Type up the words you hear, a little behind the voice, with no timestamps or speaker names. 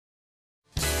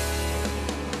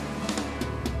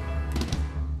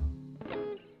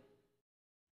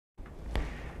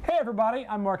everybody,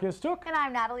 I'm Marcus Took. And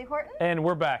I'm Natalie Horton. And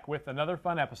we're back with another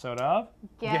fun episode of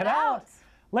Get Out.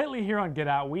 Lately here on Get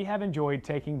Out, we have enjoyed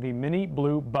taking the mini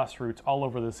blue bus routes all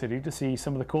over the city to see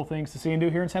some of the cool things to see and do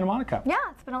here in Santa Monica. Yeah,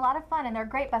 it's been a lot of fun, and they're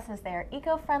great buses. They're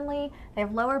eco-friendly, they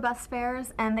have lower bus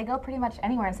fares, and they go pretty much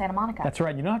anywhere in Santa Monica. That's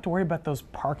right. You don't have to worry about those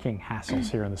parking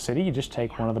hassles here in the city. You just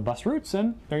take one of the bus routes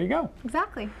and there you go.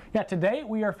 Exactly. Yeah, today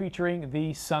we are featuring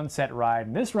the Sunset Ride,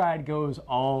 and this ride goes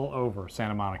all over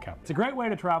Santa Monica. It's a great way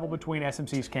to travel between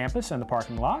SMC's campus and the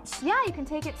parking lots. Yeah, you can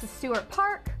take it to Stewart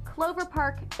Park, Clover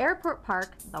Park, Airport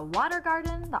Park, the Water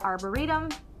Garden, the Arboretum,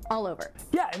 all over.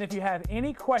 Yeah, and if you have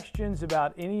any questions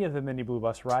about any of the mini blue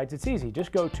bus rides, it's easy.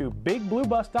 Just go to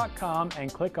bigbluebus.com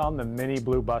and click on the mini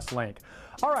blue bus link.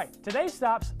 All right, today's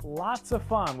stop's lots of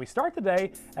fun. We start the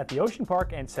day at the Ocean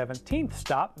Park and 17th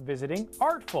stop visiting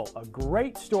Artful, a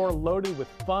great store loaded with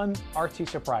fun, artsy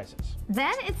surprises.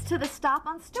 Then it's to the stop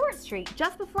on Stewart Street,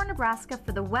 just before Nebraska,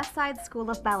 for the West Side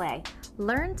School of Ballet.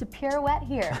 Learn to pirouette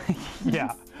here.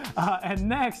 Yeah, and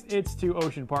next it's to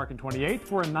Ocean Park and 28th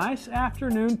for a nice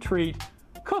afternoon treat,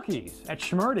 cookies at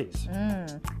Schmurdy's.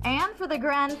 And for the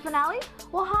grand finale,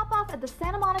 we'll hop off at the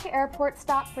Santa Monica Airport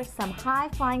stop for some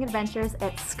high-flying adventures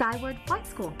at Skyward Flight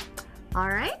School. All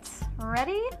right,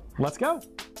 ready? Let's go.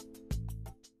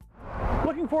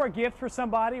 Looking for a gift for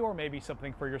somebody or maybe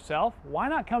something for yourself? Why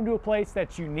not come to a place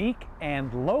that's unique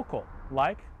and local,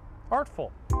 like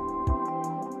Artful?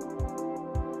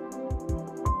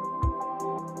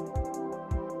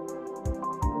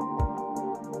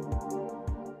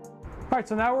 All right,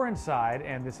 so now we're inside,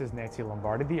 and this is Nancy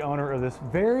Lombardi, the owner of this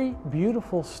very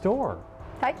beautiful store.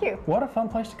 Thank you. What a fun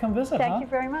place to come visit, Thank you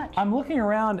very much. I'm looking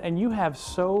around, and you have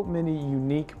so many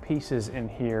unique pieces in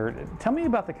here. Tell me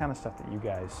about the kind of stuff that you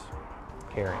guys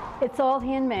carry. It's all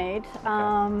handmade,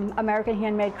 American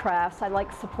handmade crafts. I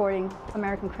like supporting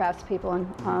American craftspeople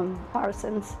and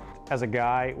artisans. As a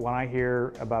guy, when I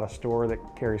hear about a store that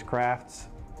carries crafts,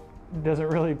 it doesn't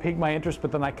really pique my interest,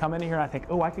 but then I come in here and I think,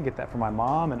 oh, I could get that for my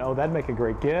mom, and oh, that'd make a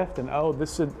great gift, and oh,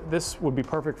 this would be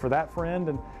perfect for that friend,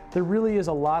 and there really is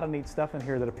a lot of neat stuff in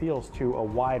here that appeals to a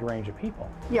wide range of people.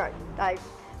 Yeah, I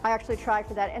actually try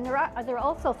for that, and there are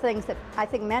also things that I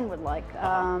think men would like.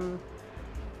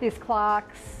 These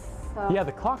clocks. Yeah,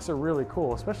 the clocks are really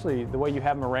cool, especially the way you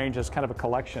have them arranged as kind of a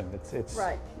collection. It's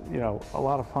right. You know, a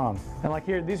lot of fun. And like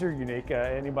here, these are unique.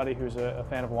 Anybody who's a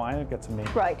fan of wine, get some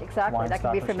neat. Right, exactly. That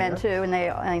can be for men too, and they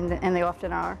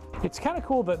often are. It's kind of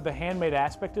cool that the handmade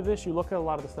aspect of this. You look at a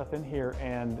lot of the stuff in here,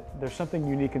 and there's something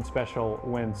unique and special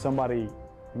when somebody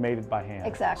made it by hand.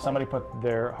 Exactly. Somebody put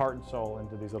their heart and soul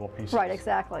into these little pieces. Right,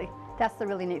 exactly. That's the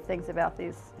really neat things about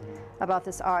about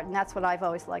this art, and that's what I've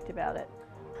always liked about it.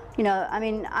 You know, I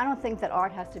mean, I don't think that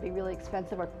art has to be really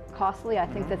expensive or costly. I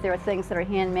think that there are things that are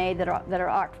handmade, that are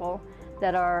artful,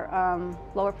 that are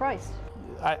lower priced.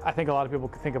 I think a lot of people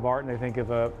think of art and they think of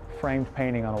a framed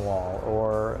painting on a wall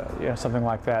or something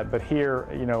like that. But here,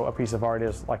 you know, a piece of art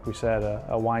is, like we said,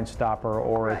 a wine stopper,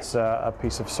 or right. It's a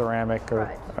piece of ceramic or,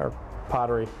 right. or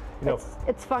pottery. You know,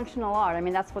 it's functional art. I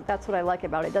mean, that's what I like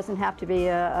about it. It doesn't have to be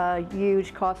a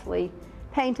huge, costly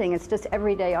painting. It's just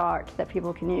everyday art that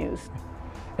people can use.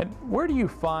 And where do you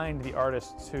find the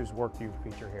artists whose work you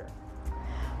feature here?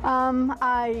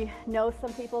 I know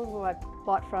some people who I've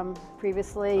bought from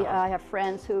previously. I have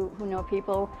friends who know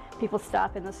people. People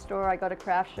stop in the store. I go to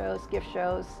craft shows, gift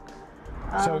shows.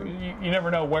 So you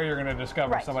never know where you're going to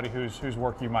discover right. somebody whose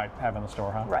work you might have in the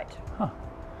store, huh? Right. Huh.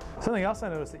 Something else I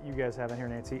noticed that you guys have in here,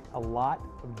 Nancy, a lot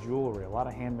of jewelry, a lot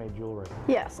of handmade jewelry.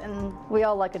 Yes, and we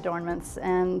all like adornments,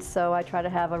 and so I try to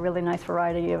have a really nice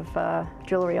variety of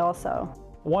jewelry also.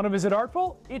 Want to visit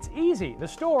Artful? It's easy. The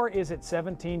store is at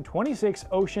 1726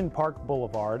 Ocean Park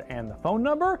Boulevard, and the phone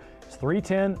number is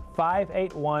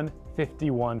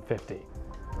 310-581-5150.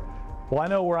 Well, I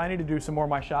know where I need to do some more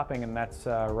of my shopping, and that's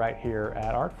right here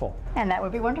at Artful. And that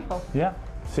would be wonderful. Yeah.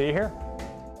 See you here.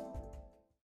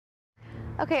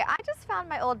 Okay, I just found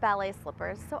my old ballet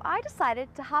slippers, so I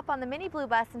decided to hop on the mini blue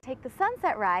bus and take the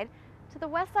Sunset Ride to the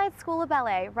West Side School of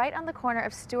Ballet right on the corner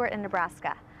of Stewart and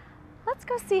Nebraska. Let's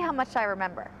go see how much I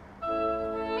remember.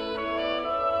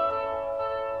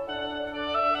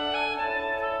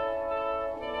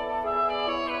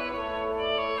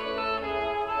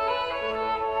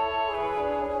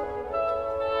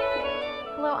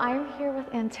 Hello, I'm here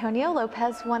with Antonio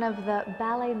Lopez, one of the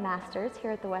ballet masters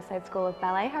here at the West Side School of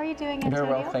Ballet. How are you doing, Antonio?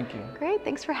 Very well, thank you. Great,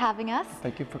 thanks for having us.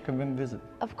 Thank you for coming and visit.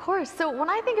 Of course. So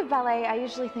when I think of ballet, I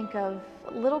usually think of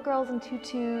little girls in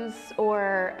tutus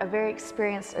or a very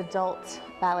experienced adult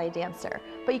ballet dancer.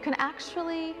 But you can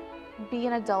actually be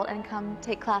an adult and come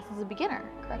take class as a beginner,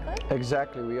 correctly?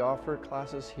 Exactly. We offer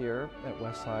classes here at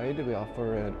Westside. We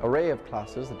offer an array of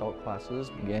classes, adult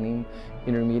classes, beginning,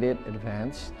 intermediate,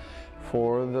 advanced,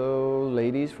 for the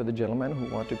ladies, for the gentlemen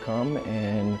who want to come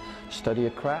and study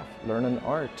a craft, learn an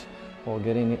art, while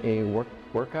getting a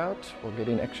workout, while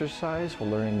getting exercise, while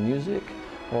learning music,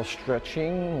 while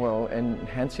stretching, while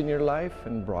enhancing your life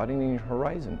and broadening your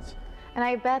horizons. And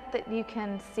I bet that you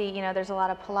can see, you know, there's a lot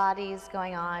of Pilates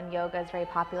going on, yoga is very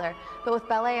popular, but with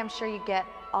ballet I'm sure you get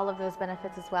all of those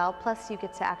benefits as well, plus you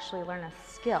get to actually learn a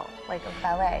skill, like a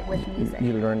ballet with music.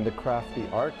 You learn the craft, the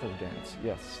art of dance,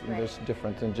 yes. Right. There's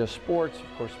different than just sports.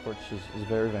 Of course, sports is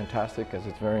very fantastic as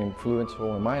it's very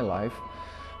influential in my life,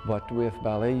 but with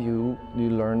ballet you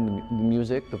learn the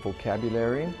music, the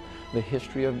vocabulary, the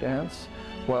history of dance,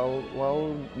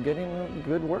 while getting a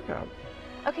good workout.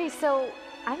 Okay, so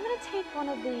I'm going to take one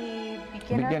of the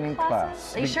beginning class.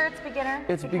 classes. Are you sure it's beginner?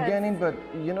 It's beginning, but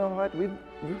you know what? We've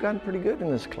gotten pretty good in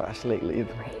this class lately.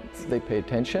 Great. They pay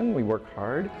attention, we work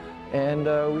hard, and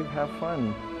we have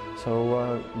fun.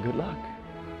 So good luck.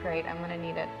 Great, I'm going to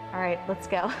need it. All right, let's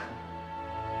go.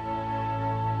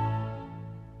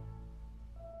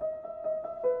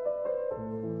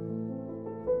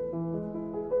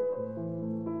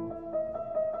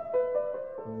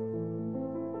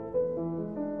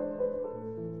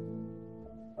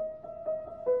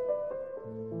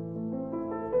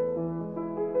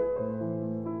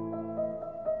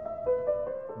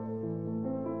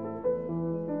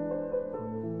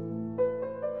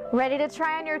 Ready to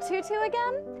try on your tutu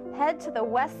again? Head to the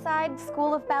Westside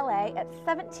School of Ballet at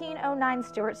 1709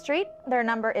 Stewart Street. Their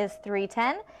number is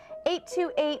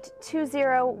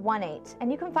 310-828-2018,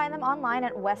 and you can find them online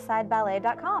at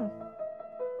westsideballet.com.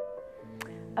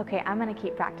 Okay, I'm gonna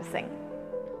keep practicing.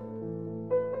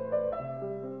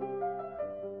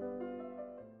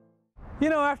 You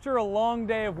know, after a long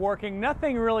day of working,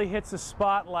 nothing really hits the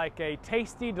spot like a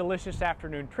tasty, delicious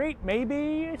afternoon treat,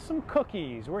 maybe some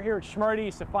cookies. We're here at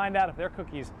Schmerdy's to find out if their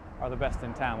cookies are the best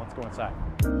in town. Let's go inside.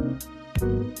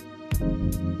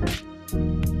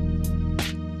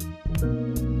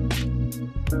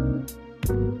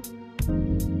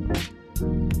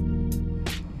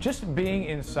 Just being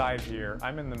inside here,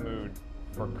 I'm in the mood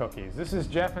for cookies. This is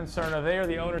Jeff and Serna. They are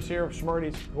the owners here of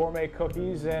Schmerdy's Gourmet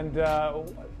Cookies. And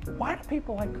why do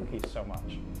people like cookies so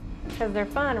much? Because they're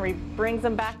fun. It brings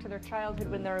them back to their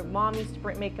childhood when their mom used to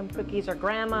make them cookies, or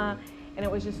grandma, and it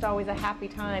was just always a happy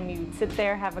time. You'd sit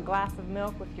there, have a glass of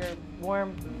milk with your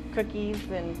warm cookies,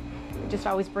 and it just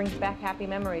always brings back happy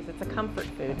memories. It's a comfort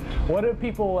food. What do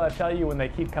people tell you when they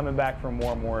keep coming back for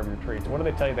more and more of your treats? What do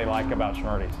they tell you they like about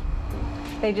Schmerdy's?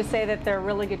 They just say that they're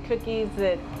really good cookies,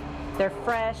 that they're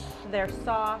fresh, they're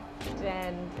soft,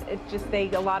 and it just, a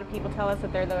lot of people tell us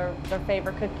that they're their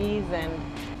favorite cookies. And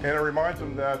it reminds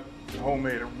them that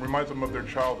homemade. It reminds them of their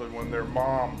childhood when their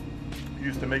mom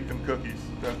used to make them cookies.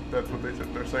 That's what they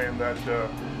said. They're saying that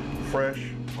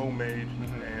fresh, homemade,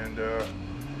 and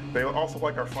they also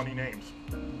like our funny names.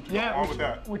 Yeah, with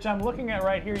that. Which I'm looking at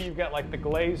right here. You've got like the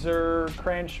Glazer,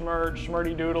 Kranschmerz,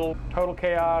 Schmerdy Doodle, Total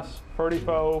Chaos, Ferdy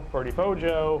Fo, Ferdy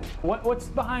Fojo. What's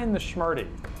behind the Schmerdy?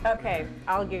 okay,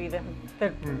 I'll give you the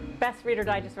best Reader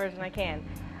Digest version I can.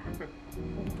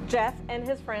 Jeff and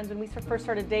his friends, when we first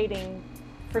started dating,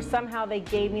 somehow they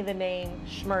gave me the name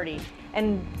Schmerdy.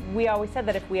 And we always said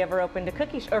that if we ever opened a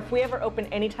cookie or if we ever opened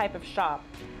any type of shop,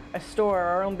 a store, or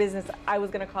our own business, I was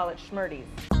going to call it Schmerdy's.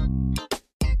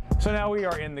 So now we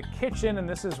are in the kitchen, and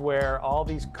this is where all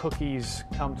these cookies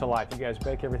come to life. You guys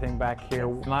bake everything back here,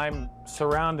 and I'm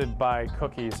surrounded by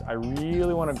cookies. I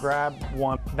really want to grab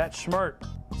one. That Schmert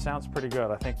sounds pretty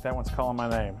good. I think that one's calling my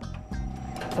name.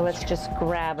 So let's just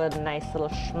grab a nice little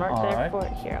Schmert All there right. for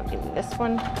it. Here, I'll give you this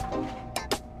one.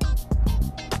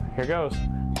 Here goes.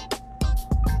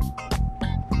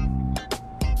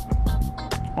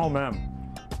 Oh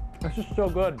man, this is so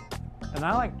good. And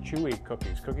I like chewy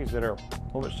cookies, cookies that are a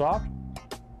little bit soft.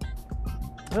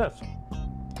 This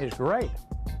is great.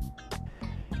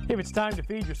 If it's time to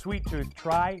feed your sweet tooth,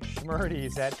 try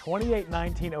Schmerdy's at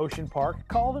 2819 Ocean Park.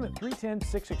 Call them at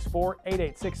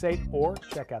 310-664-8868 or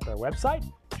check out their website,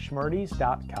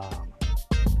 schmerdys.com.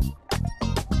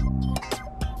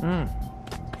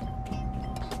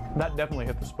 That definitely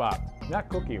hit the spot. That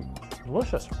cookie,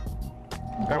 delicious.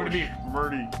 That would be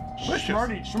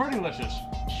Schmerdy-licious. Schmerdy-licious.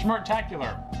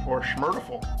 Schmertacular. Or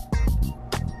Schmertiful.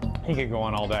 He could go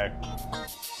on all day.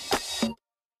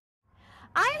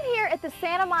 I'm here at the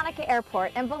Santa Monica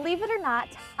Airport, and believe it or not,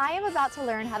 I am about to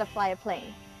learn how to fly a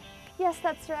plane. Yes,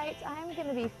 that's right, I'm going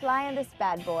to be flying this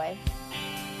bad boy.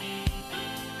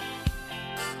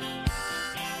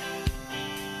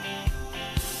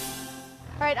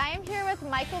 All right, I am here with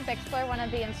Michael Bixler, one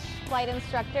of the flight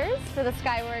instructors for the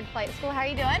Skyward Flight School. How are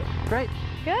you doing? Great.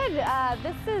 Good.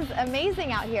 This is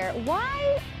amazing out here.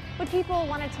 Why would people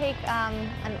want to take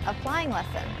a flying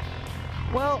lesson?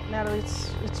 Well, Natalie,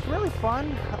 it's really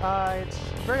fun. It's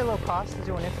very low cost to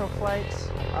do an intro flight,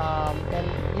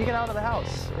 and you get out of the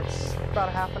house. It's about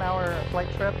a half an hour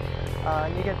flight trip.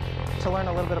 You get to learn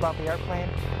a little bit about the airplane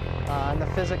and the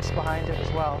physics behind it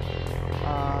as well,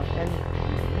 and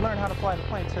learn how to fly the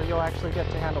plane so you'll actually get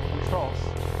to handle the controls.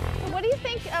 So what do you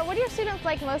think, what do your students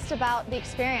like most about the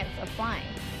experience of flying?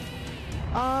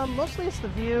 Mostly it's the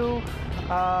view,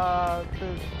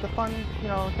 the fun,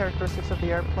 characteristics of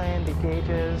the airplane, the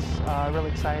gauges,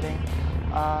 really exciting.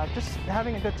 Just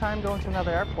having a good time going to another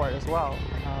airport as well.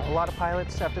 A lot of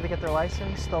pilots, after they get their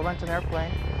license, they'll rent an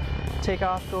airplane, take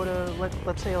off, go to,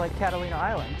 let's say, like Catalina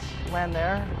Island, land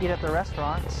there, eat at the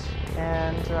restaurants,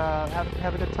 and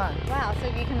have a good time. Wow, so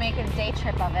you can make a day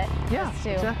trip of it. Yeah,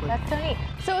 exactly. That's so neat.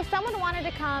 So if someone wanted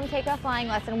to come take a flying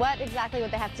lesson, what exactly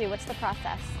would they have to do? What's the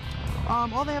process?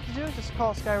 All they have to do is just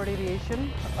call Skyward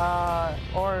Aviation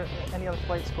or any other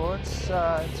flight school. It's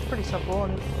pretty simple,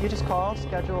 and you just call,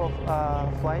 schedule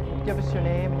a flight, give us your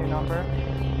name and your number.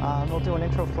 We'll do an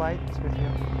intro flight with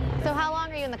you. So how long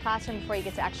are you in the classroom before you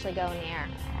get to actually go in the air?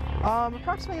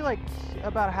 Approximately like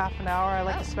about a half an hour I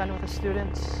like to spend with the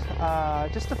students,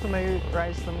 just to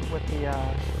familiarize them with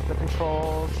the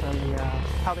controls and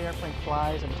how the airplane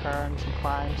flies and turns and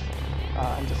climbs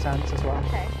and descends as well.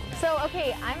 Okay. So,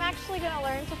 okay, I'm actually going to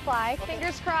learn to fly. Okay.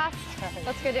 Fingers crossed.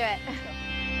 Let's go do it.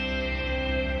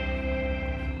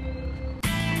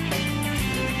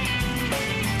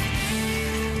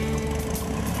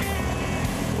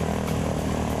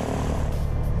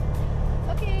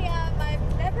 Okay, I've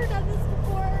never done this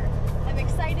before. I'm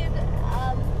excited,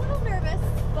 a little nervous,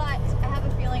 but I have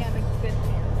a feeling I'm in good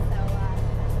hands. So,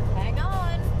 hang on.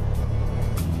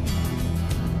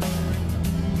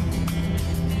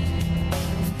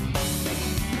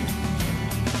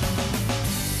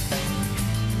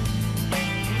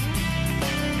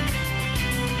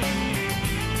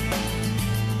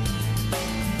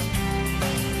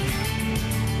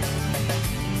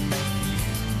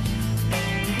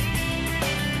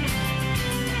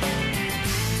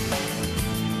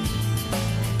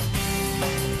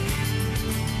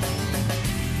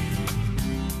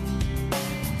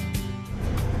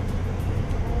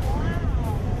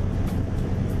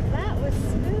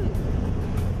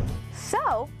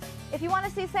 If you want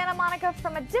to see Santa Monica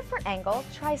from a different angle,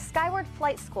 try Skyward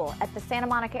Flight School at the Santa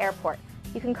Monica Airport.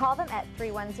 You can call them at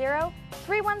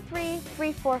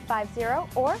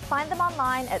 310-313-3450 or find them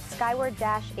online at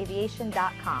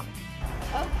skyward-aviation.com.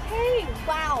 Okay,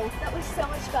 wow, that was so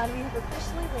much fun. We have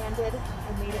officially landed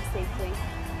and made it safely.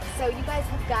 So you guys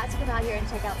have got to come out here and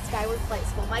check out Skyward Flight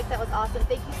School. Mike, that was awesome.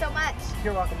 Thank you so much.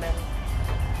 You're welcome, man.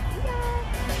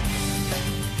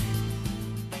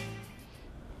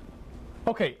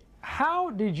 Okay,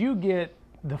 how did you get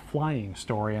the flying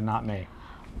story and not me?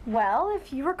 Well,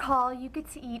 if you recall, you get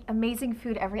to eat amazing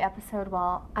food every episode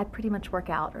while I pretty much work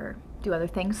out or do other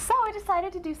things. So I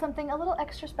decided to do something a little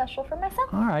extra special for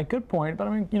myself. All right, good point. But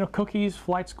I mean, cookies,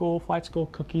 flight school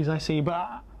cookies, I see,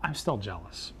 but I'm still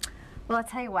jealous. Well, I'll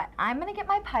tell you what, I'm gonna get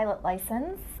my pilot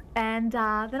license and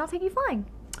then I'll take you flying.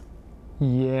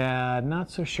 Yeah,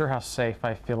 not so sure how safe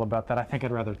I feel about that. I think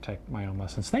I'd rather take my own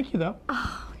lessons. Thank you, though.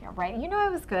 Oh, yeah, right. You know I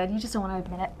was good. You just don't want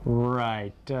to admit it.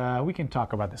 Right. We can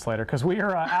talk about this later because we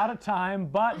are out of time,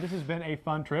 but this has been a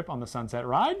fun trip on the Sunset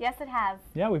Ride. Yes, it has.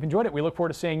 Yeah, we've enjoyed it. We look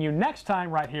forward to seeing you next time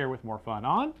right here with more fun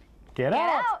on Get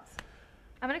Out.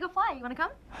 I'm going to go fly. You want to come?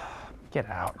 Get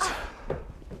out.